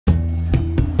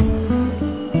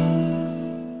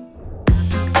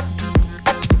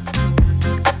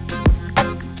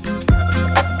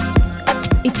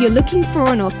you're looking for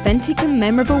an authentic and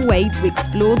memorable way to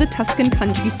explore the Tuscan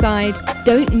countryside,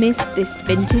 don't miss this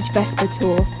vintage Vespa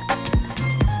tour.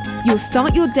 You'll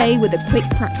start your day with a quick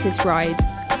practice ride.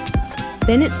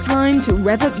 Then it's time to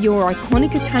rev up your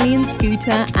iconic Italian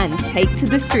scooter and take to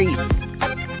the streets.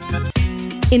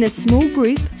 In a small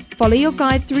group, follow your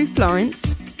guide through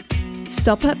Florence,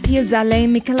 stop at Piazzale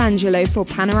Michelangelo for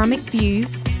panoramic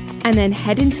views, and then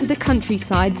head into the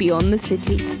countryside beyond the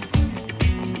city.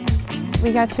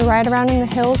 We got to ride around in the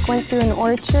hills, went through an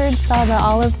orchard, saw the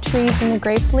olive trees and the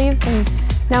grape leaves, and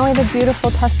now we have a beautiful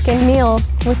Tuscan meal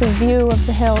with a view of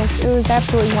the hills. It was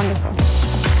absolutely wonderful.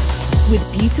 With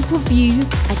beautiful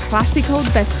views, a classic old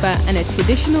Vespa, and a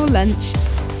traditional lunch,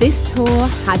 this tour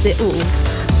has it all.